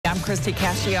Christy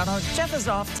Casciano. Jeff is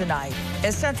off tonight.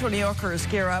 As Central New Yorkers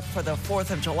gear up for the 4th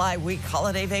of July week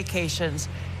holiday vacations,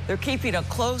 they're keeping a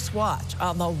close watch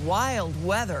on the wild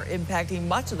weather impacting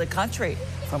much of the country,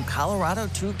 from Colorado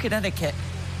to Connecticut.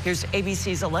 Here's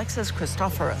ABC's Alexis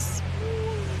Christoforous.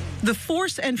 The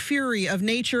force and fury of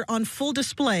nature on full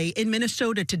display in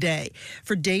Minnesota today.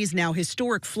 For days now,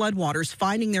 historic floodwaters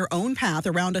finding their own path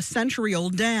around a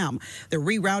century-old dam. The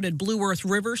rerouted Blue Earth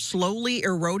River slowly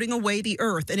eroding away the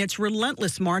earth in its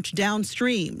relentless march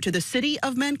downstream to the city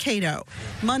of Mankato.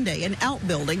 Monday, an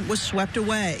outbuilding was swept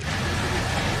away.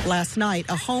 Last night,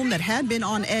 a home that had been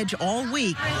on edge all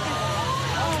week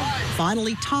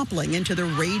finally toppling into the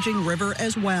raging river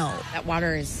as well. That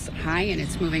water is high and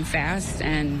it's moving fast,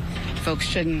 and folks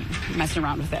shouldn't mess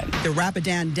around with it. The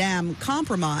Rapidan Dam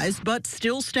compromised but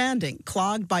still standing,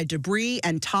 clogged by debris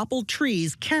and toppled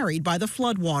trees carried by the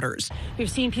floodwaters. We've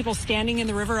seen people standing in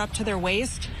the river up to their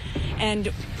waist,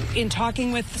 and in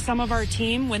talking with some of our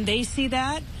team, when they see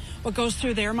that, what goes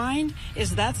through their mind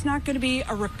is that's not going to be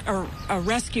a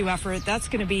rescue effort. That's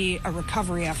going to be a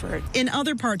recovery effort. In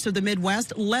other parts of the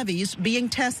Midwest, levees being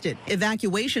tested.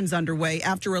 Evacuations underway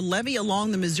after a levee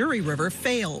along the Missouri River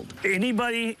failed.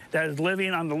 Anybody that is living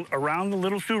around the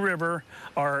Little Sioux River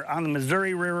or on the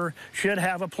Missouri River should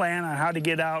have a plan on how to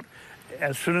get out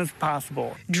as soon as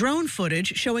possible. Drone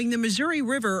footage showing the Missouri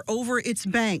River over its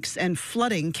banks and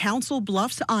flooding Council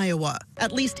Bluffs, Iowa.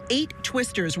 At least 8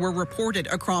 twisters were reported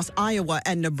across Iowa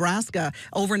and Nebraska.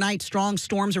 Overnight, strong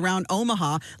storms around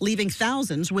Omaha, leaving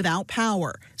thousands without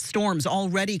power. Storms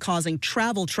already causing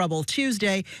travel trouble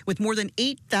Tuesday, with more than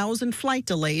 8,000 flight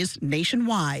delays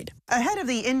nationwide. Ahead of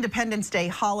the Independence Day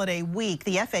holiday week,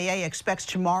 the FAA expects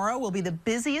tomorrow will be the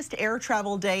busiest air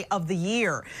travel day of the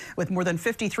year, with more than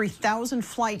 53,000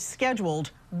 flights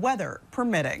scheduled, weather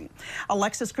permitting.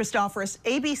 Alexis Christoforous,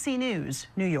 ABC News,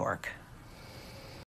 New York.